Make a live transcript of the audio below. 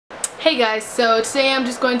Hey guys, so today I'm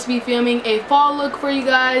just going to be filming a fall look for you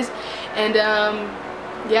guys, and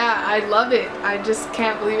yeah, I love it. I just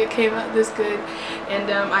can't believe it came out this good, and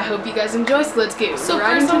I hope you guys enjoy. So let's get right into the video. So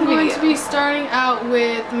first I'm going to be starting out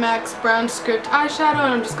with MAC's Brown Script eyeshadow,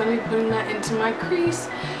 and I'm just going to be putting that into my crease.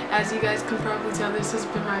 As you guys can probably tell, this has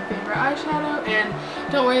been my favorite eyeshadow, and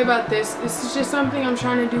don't worry about this. This is just something I'm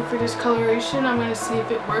trying to do for discoloration. I'm going to see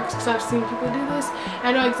if it works because I've seen people do this.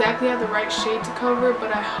 I don't exactly have the right shade to cover,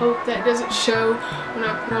 but I hope that doesn't show when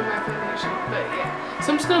I put on my foundation. But yeah,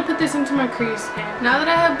 so I'm just going to put this into my crease, and now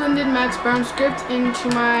that I have blended MAC's Brown Script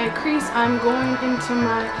into my crease, I'm going into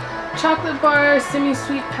my Chocolate Bar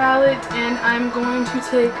Semi-Sweet palette, and I'm going to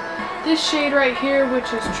take this shade right here,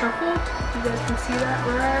 which is Truffled. You guys can see that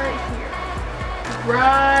right here.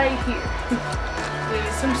 Right here.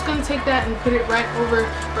 So I'm just going to take that and put it right over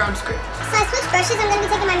Brown Script. So I switched brushes. I'm going to be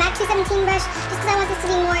taking my MAC 217 brush just because I want this to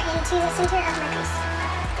be more into the center of my crease.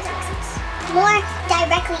 Does that make sense? More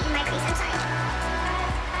directly in my crease, I'm sorry.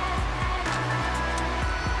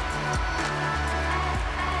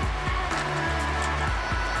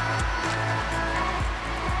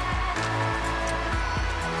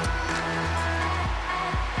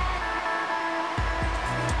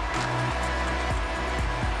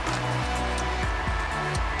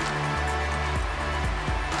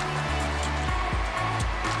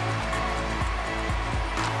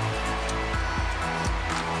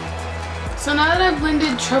 So now that I've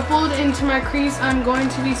blended Truffled into my crease, I'm going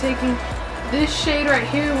to be taking this shade right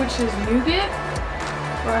here, which is Nougat,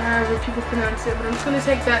 or however people pronounce it, but I'm just going to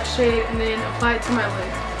take that shade and then apply it to my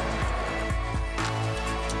lid.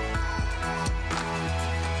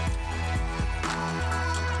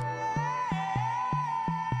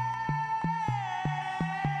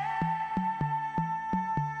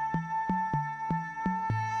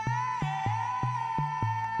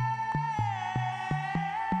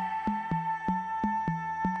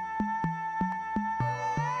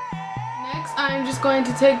 Next, I'm just going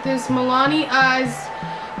to take this Milani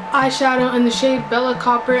eyeshadow in the shade Bella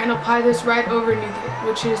Copper and apply this right over Nougat,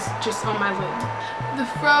 which is just on my lid. The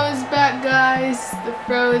fro is back, guys. The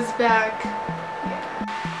fro is back. Yeah.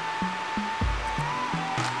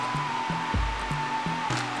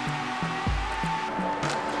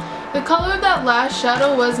 The color of that last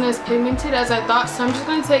shadow wasn't as pigmented as I thought, so I'm just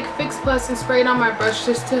going to take Fix Plus and spray it on my brush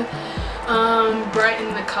just to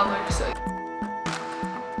brighten the color. So.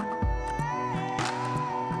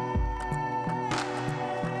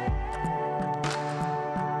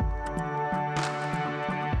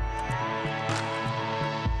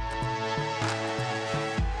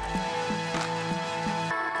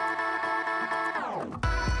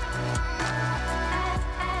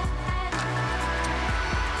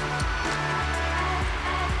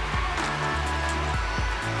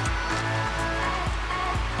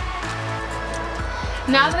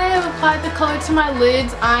 Now that I have applied the color to my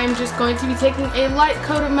lids, I'm just going to be taking a light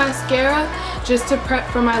coat of mascara just to prep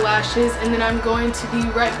for my lashes, and then I'm going to be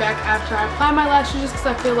right back after I apply my lashes just because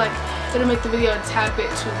I feel like it'll make the video a tad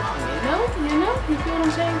bit too long, you feel what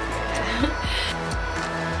I'm saying? Yeah.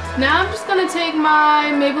 Now I'm just going to take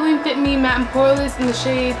my Maybelline Fit Me Matte and Poreless in the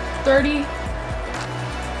shade 30,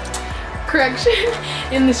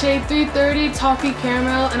 in the shade 330 Toffee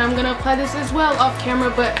Caramel, and I'm going to apply this as well off camera,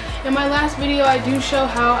 but in my last video I do show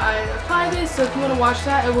how I apply this, so if you want to watch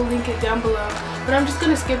that I will link it down below, but I'm just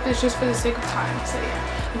going to skip this just for the sake of time. So yeah,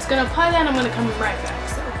 I'm just going to apply that and I'm going to come right back.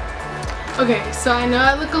 So okay, so I know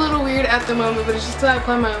I look a little weird at the moment, but it's just that I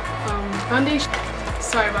apply my foundation.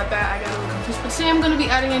 Sorry about that, I got a little confused, but today I'm going to be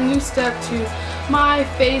adding a new step to my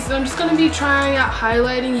face, and I'm just going to be trying out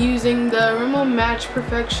highlighting using the Rimmel Match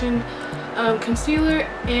Perfection concealer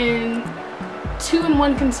and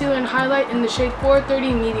 2-in-1 concealer and highlight in the shade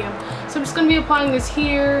 430 medium. So I'm just going to be applying this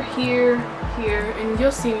here, here, here, and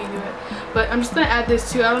you'll see me do it. But I'm just going to add this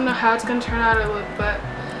too. I don't know how it's going to turn out or look, but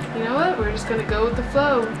you know what? We're just going to go with the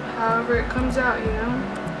flow, however it comes out, you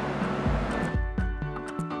know?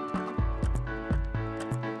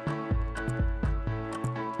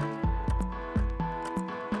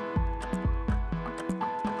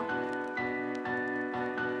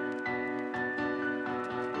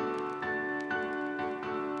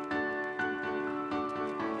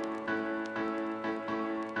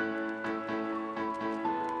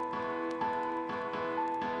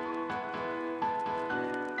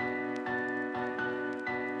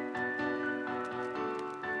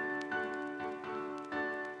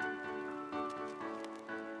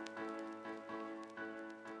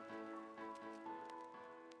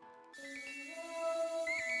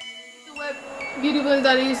 Wet beauty blender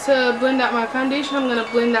that I use to blend out my foundation, I'm going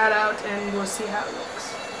to blend that out and we'll see how it looks.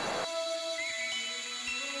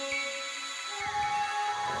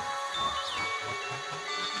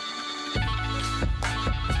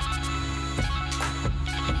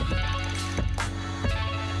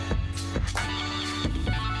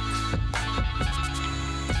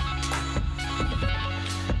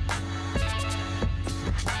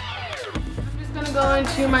 gonna go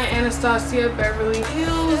into my Anastasia Beverly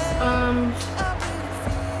Hills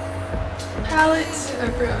palette. I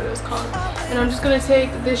forgot what it was called. And I'm just gonna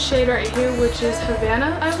take this shade right here, which is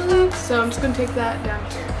Havana, I believe. So I'm just gonna take that down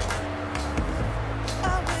here.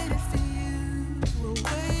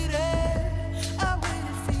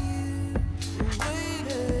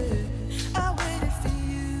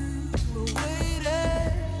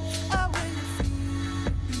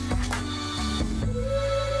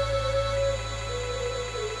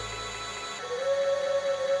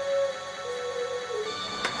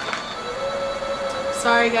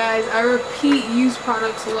 Sorry guys, I repeat used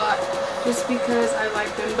products a lot just because I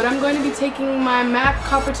like them. But I'm going to be taking my MAC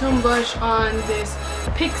Coppertone blush on this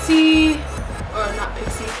Pixie, or not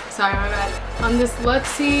Pixie, sorry my bad, on this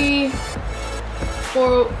Luxie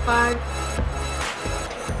 405,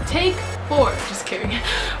 take 4, just kidding.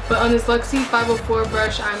 But on this Luxie 504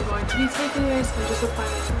 brush, I'm going to be taking this and just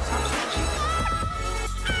applying it to the top of my cheek.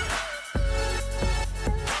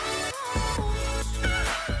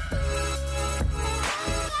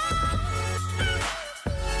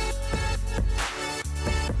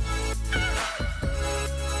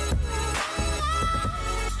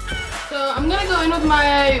 So I'm gonna go in with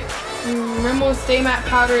my Rimmel Stay Matte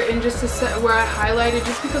powder in just a set where I highlighted,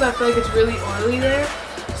 just because I feel like it's really oily there.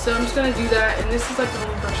 So I'm just gonna do that, and this is like the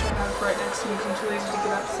only brush I have right next to me because I'm too lazy to get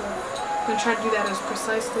up. So I'm gonna try to do that as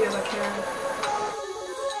precisely as I can.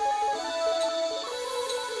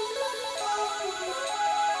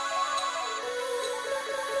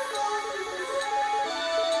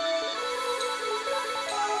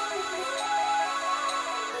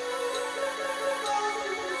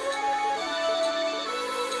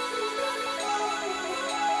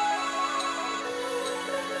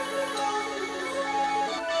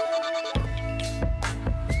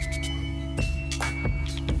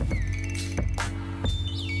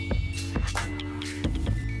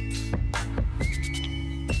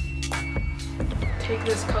 Take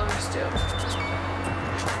this color still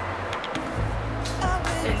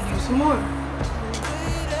and use some more.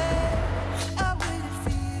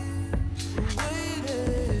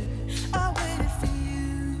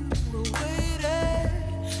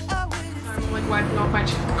 I'm like wiping off my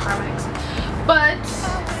Carmex. But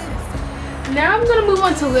now I'm gonna move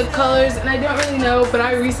on to lip colors, and I don't really know, but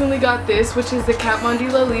I recently got this, which is the Kat Von D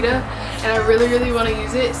Lolita, and I really want to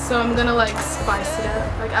use it, so I'm gonna like spice it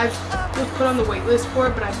up. Like I was put on the wait list for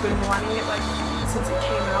it, but I've been wanting it like since it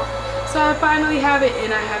came out. So I finally have it,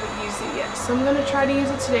 and I haven't used it yet. So I'm gonna try to use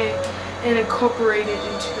it today and incorporate it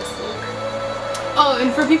into this look. Oh,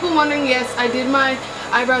 and for people wondering, yes, I did my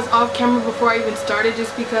eyebrows off camera before I even started,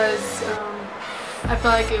 just because I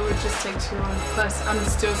felt like it would just take too long. Plus, I'm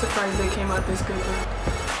still surprised they came out this good. But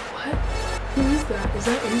what? Who is that? Is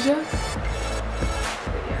that Asia?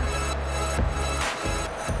 But yeah.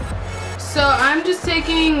 So I'm just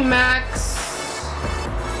taking MAC's.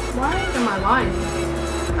 Why am I lying?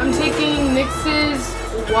 I'm taking NYX's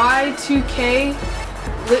Y2K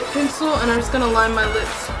lip pencil, and I'm just gonna line my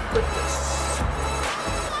lips with this.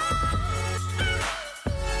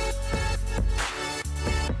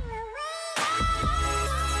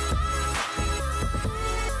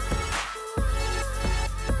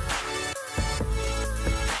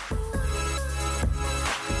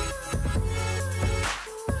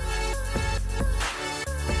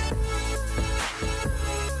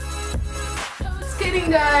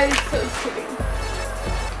 Kidding guys, so kidding.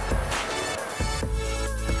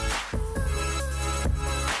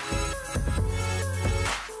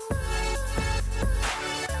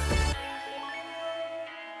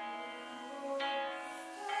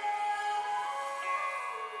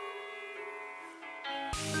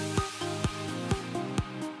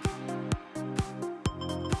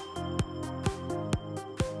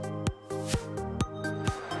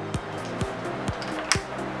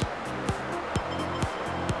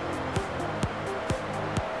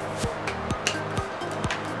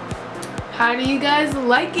 How do you guys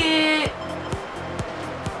like it?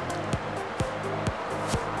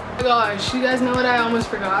 Oh my gosh, you guys know what I almost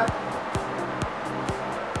forgot?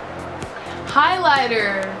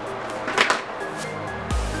 Highlighter.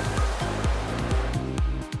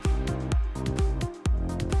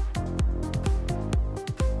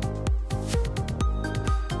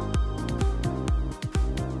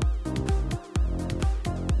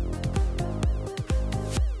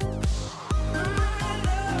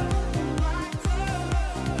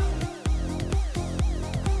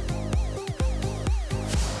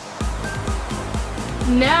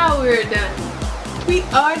 Now we're done. We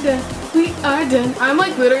are done. we are done. I'm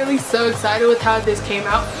like literally so excited with how this came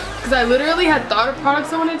out because I literally had thought of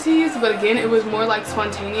products I wanted to use, but again, it was more like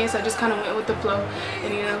spontaneous. I just kind of went with the flow,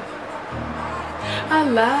 and you know, I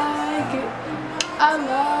like it. I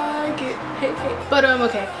like it. Hey, hey. But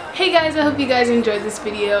okay. Hey guys, I hope you guys enjoyed this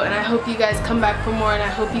video, and I hope you guys come back for more, and I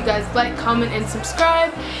hope you guys like, comment, and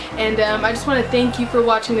subscribe. And I just want to thank you for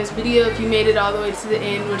watching this video. If you made it all the way to the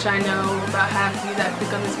end, which I know about half of you that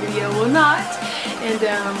click on this video will not. And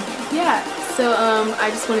yeah, so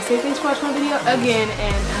I just want to say thanks for watching my video again,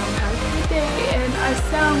 and have a good day. And I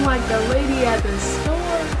sound like the lady at the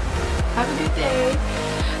store. Have a good day.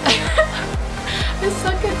 It's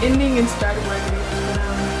like an ending and start of my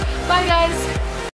video. Bye guys.